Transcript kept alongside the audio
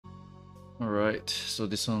Alright, so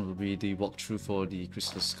this one will be the walkthrough for the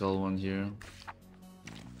Crystal Skull one here.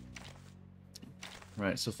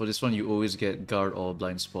 Right, so for this one you always get guard or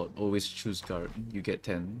blind spot. Always choose guard, you get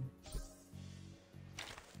 10.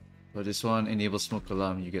 For this one, enable smoke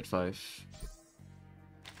alarm, you get 5.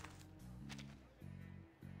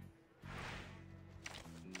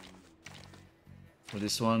 For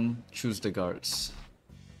this one, choose the guards.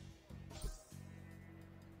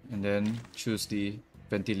 And then choose the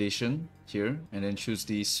ventilation here, and then choose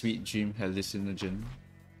the Sweet Dream Hallucinogen.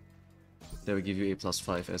 That will give you a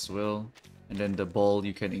 +5 as well. And then the ball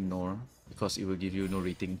you can ignore, because it will give you no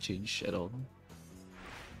rating change at all.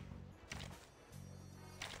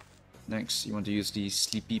 Next, you want to use the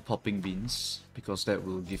Sleepy Popping Beans, because that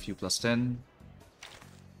will give you +10.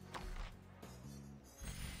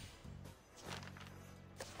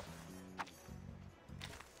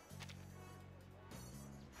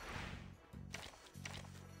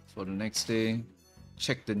 For the next day,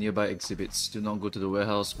 check the nearby exhibits. Do not go to the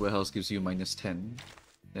warehouse. Warehouse gives you -10.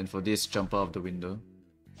 Then for this, jump out of the window.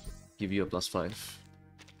 Give you a +5.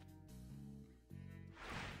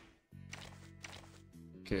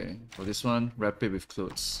 Okay, for this one, wrap it with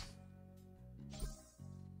clothes.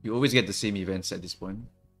 You always get the same events at this point.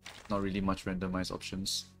 Not really much randomized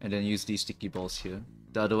options. And then use these sticky balls here.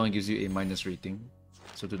 The other one gives you a minus rating,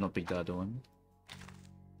 so do not pick the other one.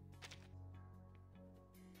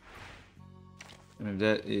 And if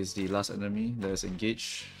that is the last enemy, let us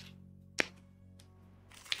engage.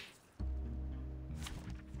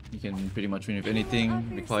 You can pretty much win with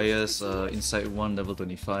anything. Requires Insight 1 level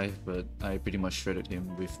 25, but I pretty much shredded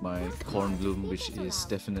him with my Cornbloom, which is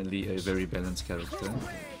definitely a very balanced character.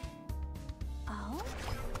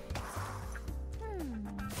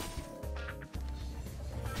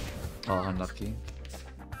 Oh, unlucky.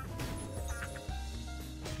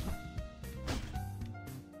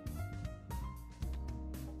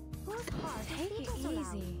 Take it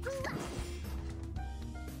easy.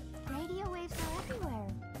 Radio waves are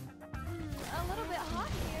everywhere. A little bit hot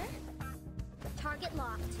here. Target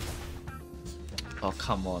locked. Oh,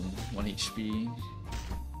 come on. 1 HP.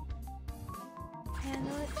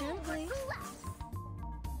 Handle it gently.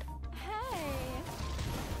 Hey!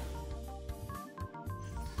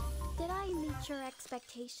 Did I meet your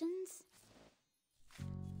expectations?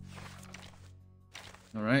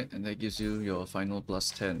 Alright, and that gives you your final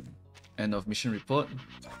 +10. End of mission report.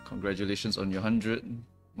 Congratulations on your 100.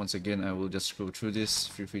 Once again, I will just scroll through this.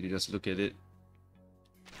 Feel free to just look at it.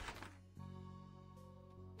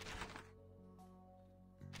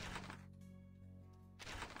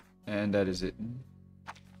 And that is it.